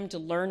the time to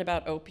learn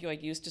about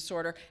opioid use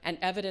disorder and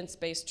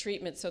evidence-based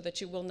treatment so that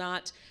you will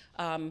not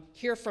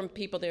hear from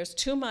people. There's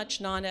too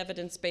much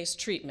non-evidence-based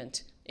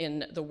treatment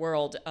in the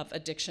world of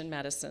addiction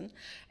medicine.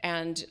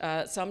 And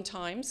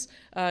sometimes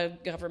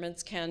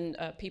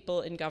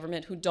people in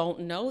government who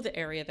don't know the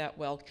area that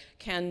well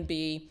can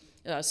be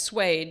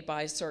swayed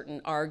by certain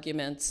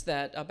arguments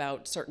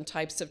about certain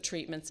types of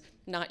treatments.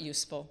 Not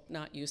useful,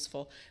 not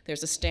useful.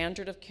 There's a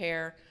standard of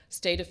care.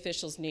 State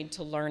officials need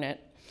to learn it,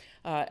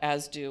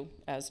 as do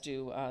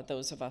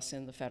those of us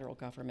in the federal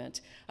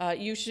government.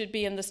 You should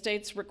be in the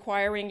states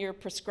requiring your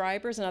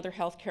prescribers and other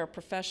healthcare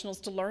professionals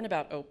to learn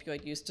about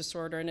opioid use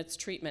disorder and its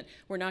treatment.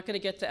 We're not going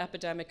to get the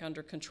epidemic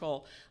under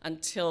control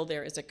until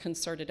there is a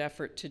concerted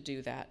effort to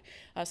do that.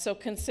 So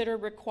consider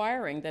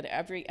requiring that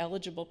every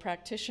eligible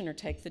practitioner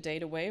take the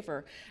data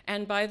waiver.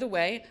 And by the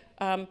way,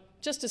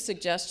 just a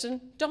suggestion,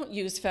 don't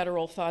use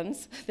federal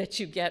funds that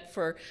you get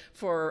for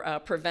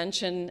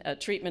prevention,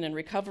 treatment, and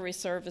recovery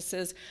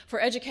services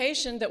for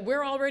education that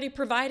we're already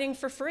providing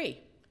for free.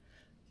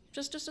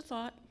 Just a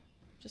thought,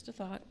 just a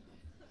thought.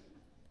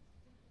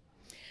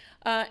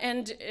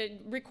 And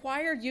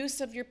require use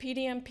of your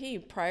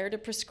PDMP prior to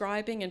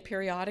prescribing and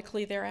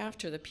periodically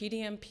thereafter. The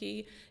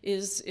PDMP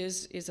is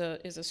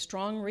a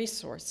strong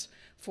resource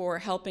for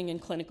helping in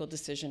clinical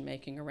decision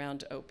making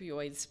around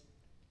opioids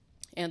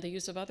and the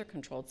use of other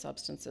controlled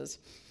substances.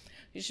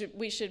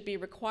 We should be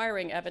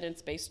requiring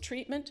evidence-based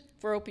treatment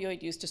for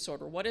opioid use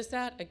disorder. What is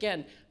that?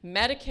 Again,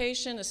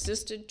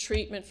 medication-assisted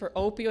treatment for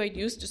opioid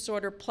use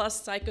disorder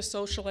plus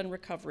psychosocial and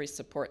recovery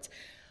supports.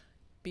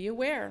 Be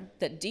aware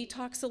that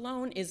detox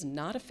alone is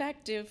not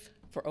effective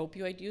for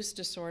opioid use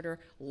disorder.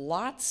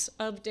 Lots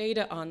of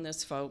data on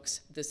this,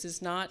 folks. This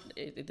is not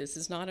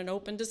an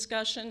open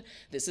discussion.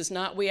 This is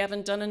not, we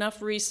haven't done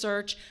enough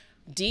research.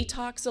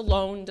 Detox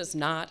alone does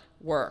not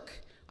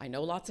work. I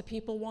know lots of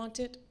people want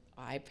it.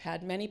 I've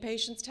had many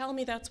patients tell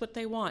me that's what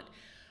they want.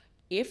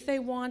 If they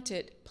want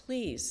it,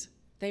 please,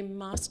 they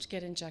must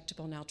get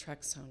injectable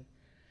naltrexone.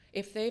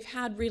 If they've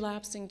had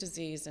relapsing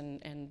disease,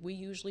 and we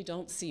usually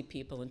don't see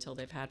people until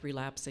they've had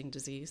relapsing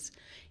disease,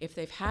 if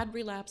they've had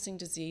relapsing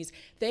disease,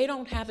 they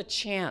don't have a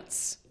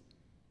chance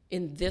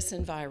in this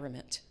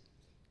environment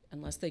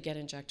unless they get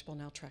injectable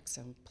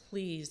naltrexone.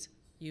 Please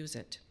use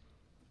it.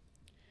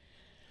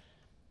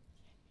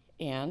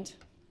 And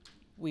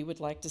we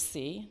would like to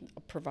see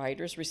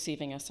providers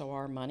receiving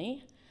SOR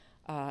money.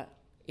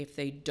 If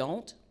they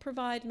don't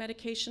provide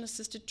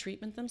medication-assisted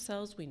treatment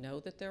themselves, we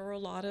know that there are a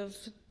lot of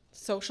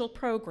social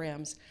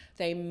programs.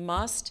 They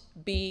must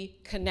be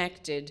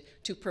connected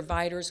to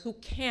providers who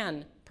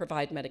can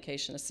provide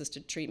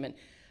medication-assisted treatment.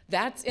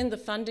 That's in the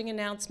funding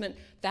announcement.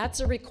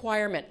 That's a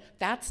requirement.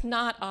 That's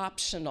not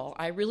optional.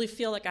 I really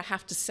feel like I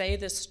have to say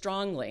this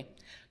strongly.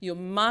 You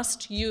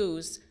must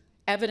use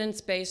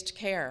evidence-based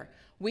care.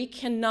 We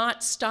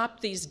cannot stop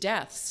these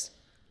deaths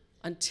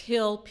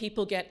until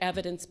people get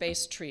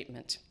evidence-based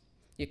treatment.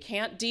 You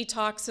can't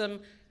detox them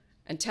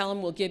and tell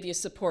them we'll give you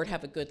support,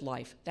 have a good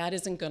life. That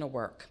isn't going to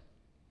work.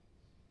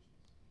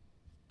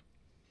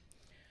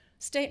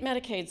 State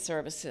Medicaid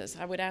services.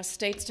 I would ask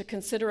states to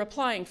consider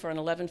applying for an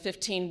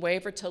 1115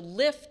 waiver to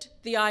lift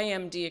the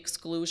IMD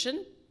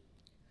exclusion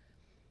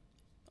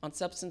on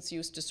substance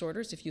use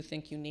disorders if you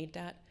think you need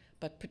that,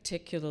 but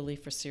particularly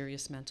for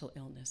serious mental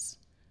illness.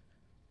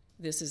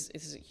 This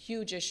is a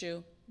huge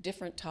issue,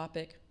 different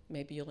topic.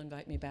 Maybe you'll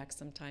invite me back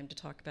sometime to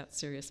talk about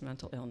serious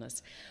mental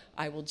illness.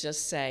 I will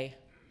just say,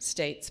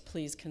 states,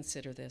 please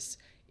consider this.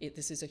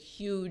 This is a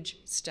huge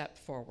step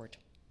forward.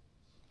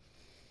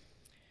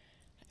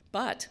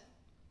 But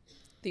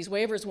these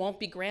waivers won't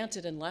be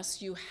granted unless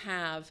you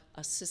have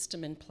a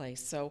system in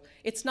place. So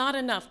it's not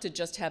enough to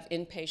just have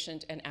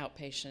inpatient and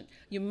outpatient.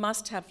 You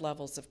must have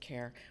levels of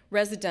care: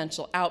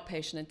 residential,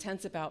 outpatient,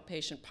 intensive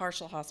outpatient,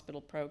 partial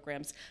hospital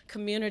programs,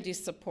 community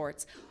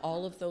supports.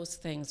 All of those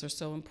things are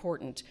so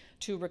important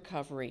to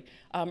recovery.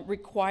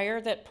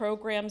 Require that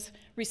programs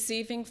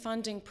receiving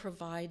funding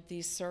provide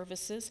these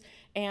services,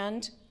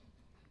 and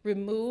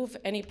remove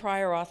any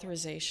prior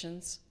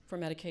authorizations for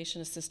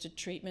medication-assisted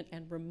treatment,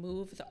 and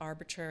remove the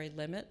arbitrary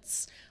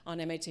limits on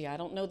MAT. I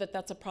don't know that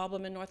that's a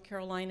problem in North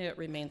Carolina. It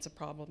remains a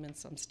problem in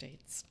some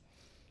states.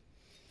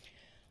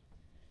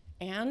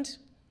 And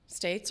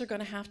states are going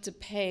to have to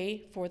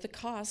pay for the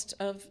cost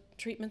of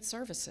treatment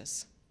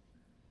services.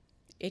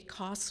 It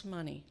costs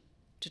money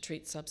to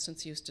treat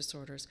substance use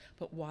disorders,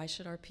 but why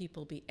should our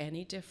people be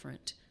any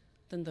different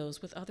than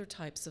those with other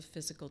types of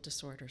physical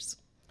disorders?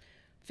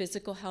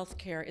 Physical health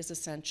care is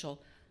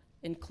essential,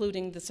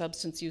 including the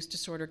substance use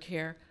disorder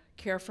care,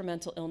 care for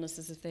mental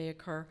illnesses if they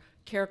occur,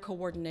 care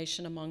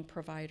coordination among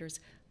providers,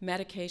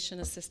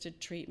 medication-assisted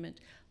treatment,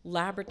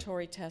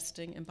 laboratory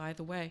testing, and by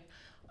the way,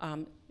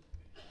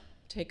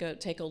 take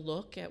a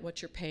look at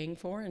what you're paying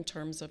for in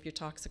terms of your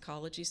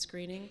toxicology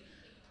screening.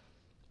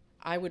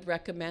 I would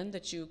recommend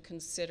that you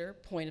consider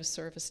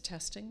point-of-service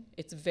testing.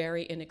 It's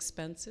very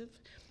inexpensive.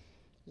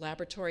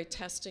 Laboratory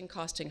testing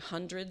costing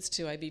hundreds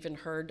to, I've even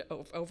heard,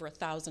 over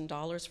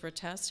 $1,000 for a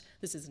test.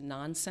 This is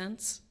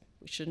nonsense.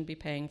 We shouldn't be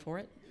paying for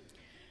it.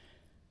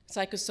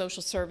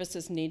 Psychosocial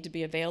services need to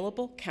be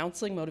available: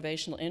 counseling,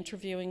 motivational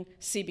interviewing,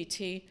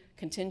 CBT,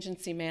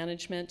 contingency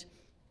management,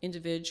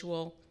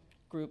 individual,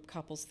 group,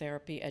 couples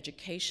therapy,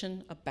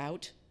 education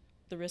about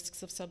the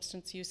risks of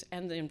substance use,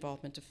 and the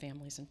involvement of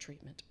families in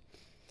treatment.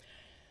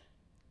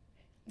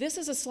 This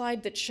is a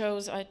slide that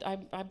shows, I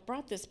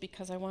brought this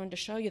because I wanted to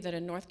show you that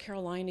in North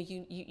Carolina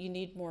you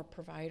need more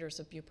providers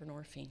of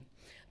buprenorphine.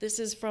 This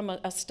is from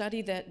a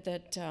study that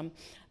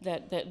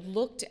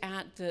looked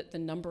at the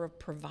number of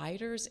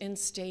providers in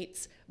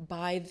states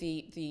by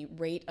the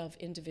rate of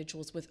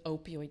individuals with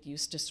opioid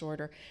use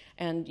disorder.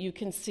 And you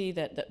can see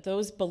that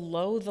those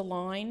below the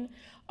line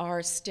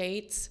are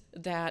states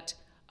that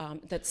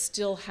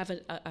still have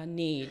a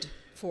need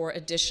for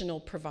additional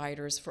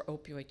providers for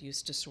opioid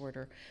use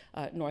disorder.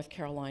 North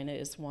Carolina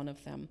is one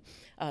of them.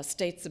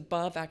 States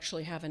above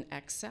actually have an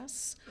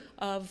excess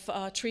of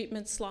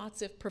treatment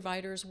slots if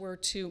providers were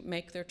to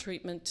make their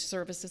treatment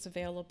services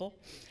available.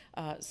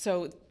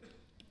 So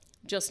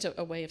just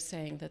a way of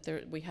saying that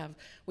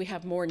we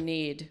have more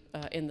need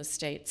in the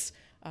states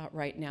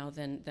right now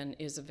than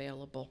is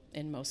available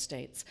in most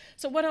states.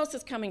 So what else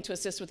is coming to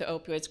assist with the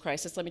opioids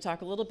crisis? Let me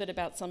talk a little bit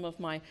about some of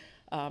my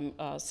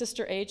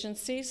sister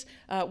agencies.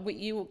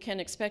 You can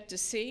expect to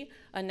see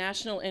a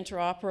national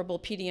interoperable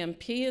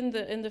PDMP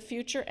in the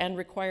future and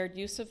required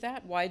use of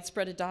that,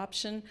 widespread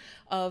adoption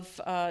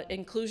of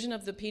inclusion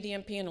of the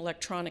PDMP in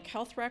electronic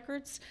health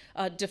records,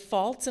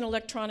 defaults in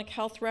electronic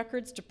health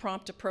records to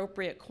prompt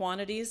appropriate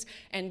quantities,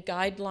 and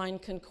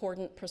guideline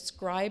concordant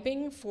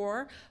prescribing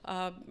for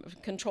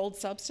controlled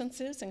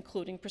substances,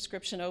 including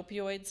prescription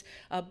opioids,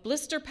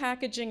 blister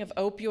packaging of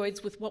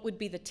opioids with what would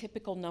be the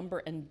typical number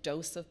and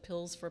dose of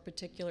pills for a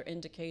particular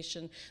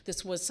indication.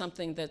 This was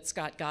something that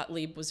Scott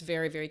Gottlieb was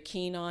very, very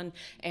keen on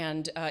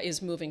and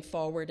is moving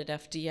forward at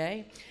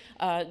FDA.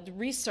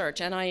 Research,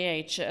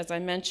 NIH, as I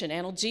mentioned,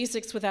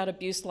 analgesics without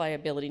abuse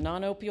liability,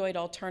 non-opioid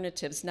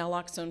alternatives,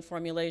 naloxone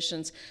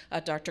formulations.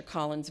 Dr.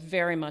 Collins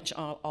very much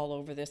all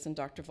over this, and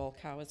Dr.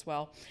 Volkow as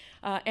well.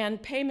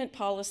 And payment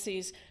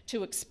policies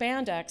to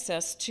expand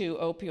access to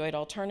opioid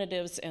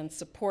alternatives and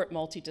support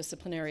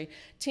multidisciplinary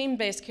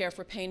team-based care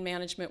for pain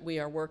management. We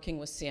are working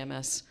with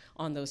CMS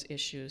on those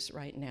issues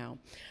right now.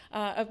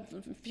 A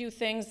few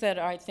things that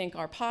I think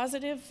are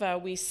positive.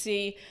 We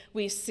see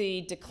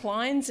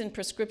declines in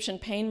prescription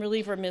pain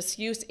reliever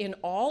misuse in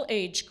all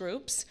age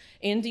groups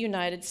in the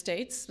United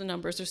States. The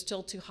numbers are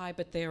still too high,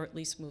 but they are at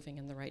least moving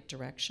in the right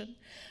direction.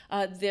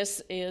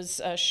 This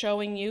is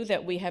showing you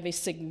that we have a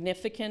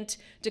significant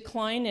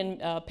decline in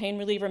pain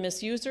reliever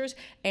misusers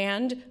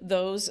and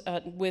those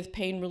with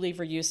pain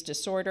reliever use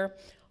disorder,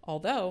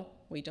 although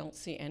we don't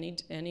see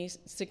any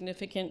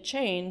significant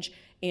change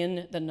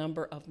in the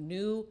number of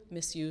new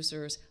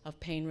misusers of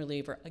pain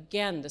reliever.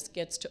 Again, this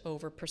gets to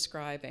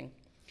overprescribing.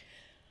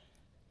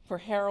 For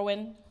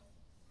heroin,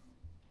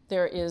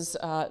 there is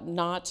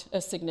not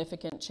a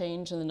significant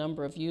change in the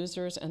number of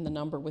users and the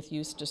number with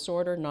use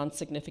disorder,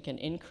 non-significant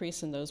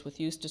increase in those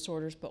with use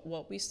disorders. But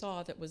what we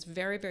saw that was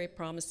very, very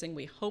promising,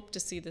 we hope to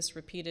see this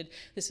repeated.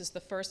 This is the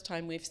first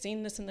time we've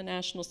seen this in the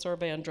National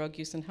Survey on Drug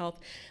Use and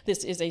Health.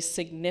 This is a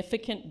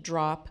significant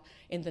drop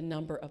in the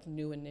number of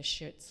new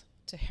initiates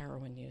to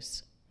heroin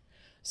use.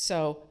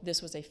 So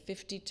this was a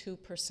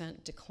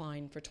 52%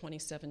 decline for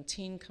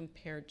 2017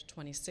 compared to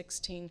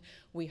 2016.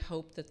 We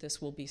hope that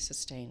this will be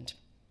sustained.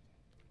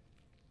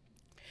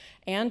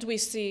 And we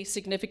see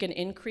significant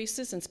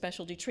increases in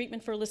specialty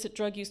treatment for illicit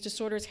drug use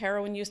disorders,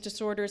 heroin use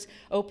disorders,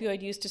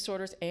 opioid use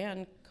disorders,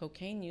 and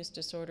cocaine use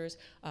disorders.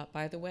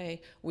 By the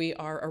way, we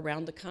are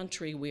around the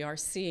country, we are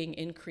seeing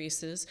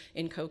increases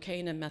in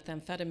cocaine and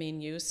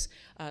methamphetamine use.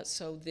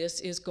 So this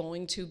is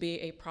going to be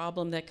a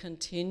problem that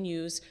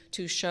continues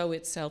to show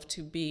itself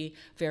to be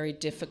very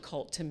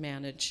difficult to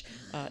manage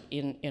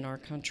in our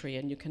country.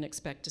 And you can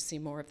expect to see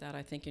more of that,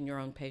 I think, in your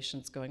own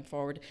patients going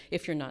forward,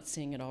 if you're not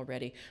seeing it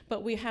already.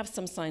 But we have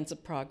some signs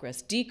of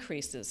progress.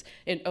 Decreases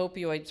in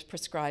opioids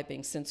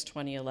prescribing since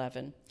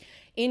 2011.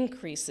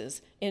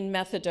 Increases in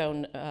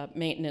methadone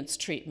maintenance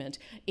treatment,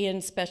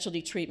 in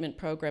specialty treatment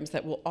programs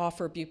that will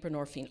offer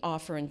buprenorphine,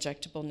 offer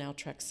injectable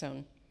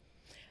naltrexone.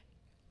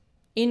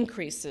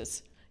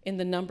 Increases in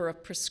the number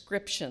of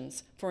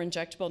prescriptions for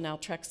injectable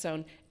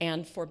naltrexone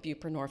and for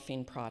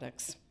buprenorphine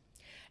products.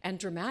 And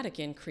dramatic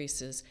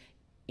increases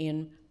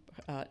in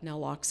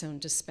naloxone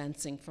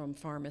dispensing from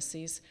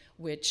pharmacies,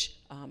 which,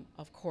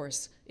 of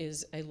course,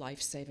 is a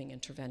life-saving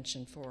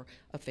intervention for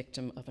a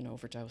victim of an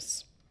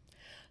overdose.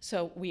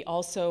 So we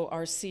also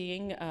are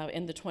seeing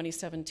in the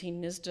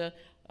 2017 NISDA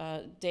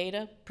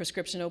data,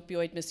 prescription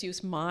opioid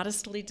misuse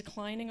modestly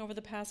declining over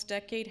the past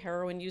decade,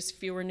 heroin use,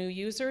 fewer new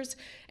users,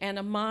 and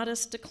a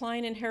modest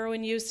decline in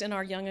heroin use in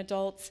our young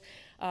adults.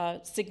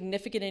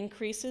 Significant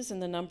increases in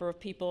the number of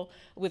people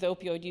with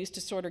opioid use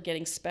disorder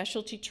getting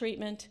specialty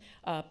treatment,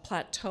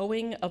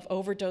 plateauing of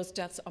overdose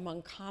deaths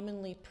among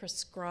commonly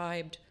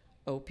prescribed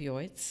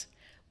opioids,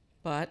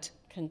 but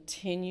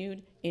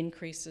continued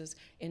increases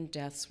in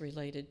deaths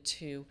related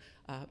to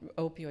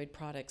opioid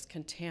products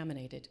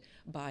contaminated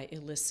by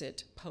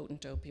illicit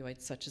potent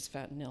opioids such as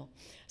fentanyl.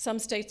 Some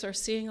states are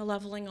seeing a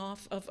leveling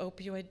off of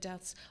opioid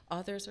deaths.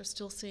 Others are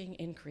still seeing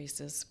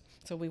increases.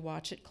 So we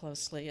watch it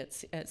closely at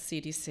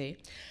CDC.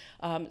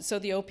 So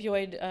the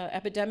opioid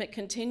epidemic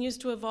continues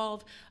to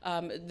evolve.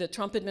 The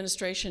Trump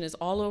administration is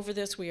all over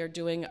this. We are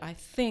doing, I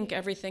think,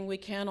 everything we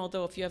can,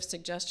 although if you have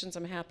suggestions,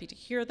 I'm happy to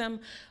hear them.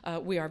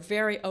 We are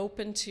very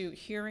open to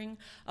hearing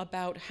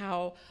about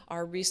how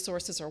our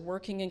resources are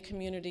working in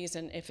communities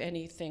and if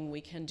anything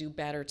we can do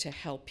better to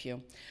help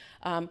you.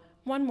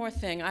 One more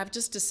thing. I've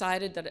just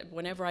decided that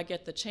whenever I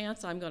get the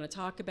chance, I'm going to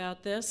talk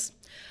about this.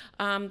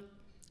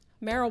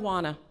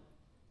 Marijuana.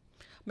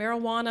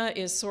 Marijuana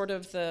is sort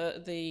of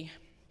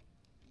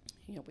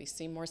we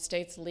see more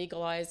states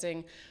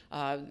legalizing.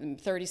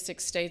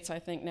 36 states, I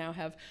think, now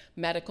have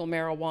medical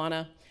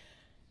marijuana.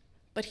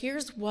 But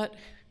here's what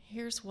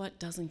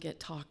doesn't get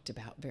talked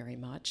about very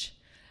much,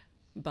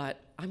 but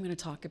I'm going to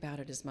talk about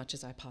it as much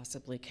as I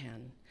possibly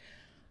can.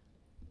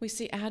 We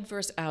see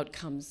adverse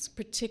outcomes,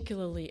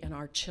 particularly in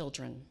our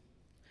children.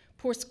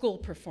 Poor school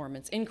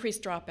performance,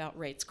 increased dropout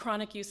rates,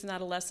 chronic use in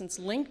adolescence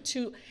linked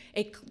to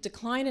a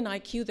decline in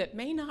IQ that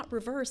may not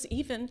reverse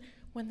even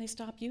when they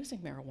stop using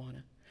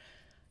marijuana.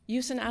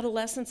 Use in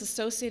adolescence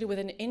associated with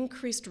an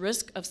increased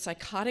risk of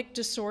psychotic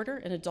disorder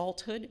in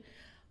adulthood.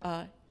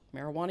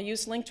 Marijuana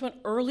use linked to an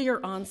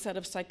earlier onset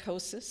of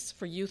psychosis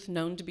for youth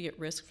known to be at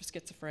risk for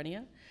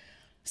schizophrenia.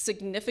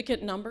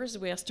 Significant numbers,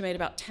 we estimate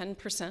about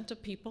 10%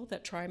 of people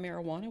that try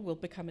marijuana will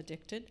become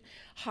addicted.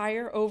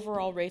 Higher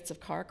overall rates of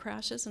car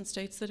crashes in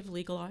states that have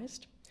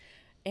legalized.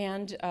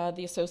 And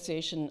the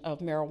association of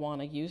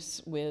marijuana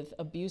use with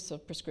abuse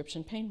of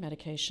prescription pain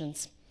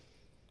medications.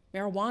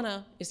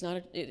 Marijuana is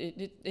not,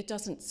 it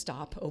doesn't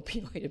stop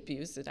opioid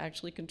abuse, it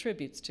actually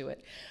contributes to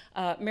it.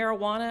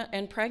 Marijuana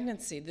and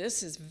pregnancy,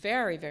 this is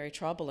very, very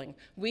troubling.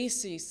 We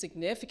see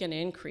significant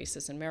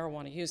increases in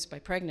marijuana use by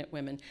pregnant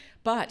women,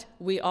 but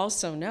we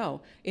also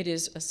know it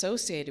is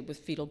associated with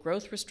fetal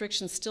growth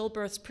restrictions,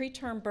 stillbirths,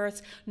 preterm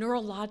births,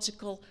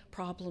 neurological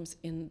problems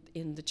in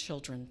the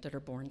children that are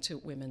born to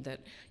women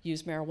that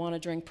use marijuana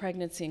during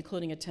pregnancy,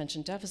 including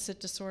attention deficit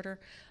disorder,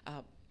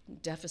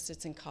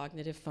 deficits in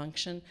cognitive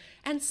function,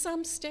 and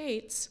some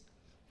states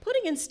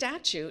putting in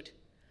statute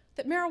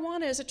that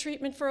marijuana is a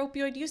treatment for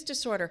opioid use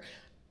disorder.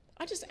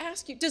 I just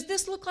ask you, does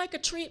this look like a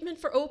treatment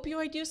for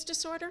opioid use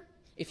disorder?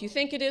 If you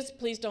think it is,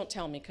 please don't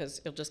tell me because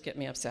it'll just get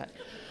me upset.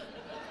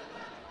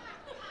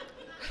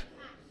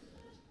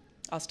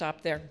 I'll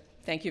stop there.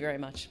 Thank you very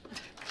much.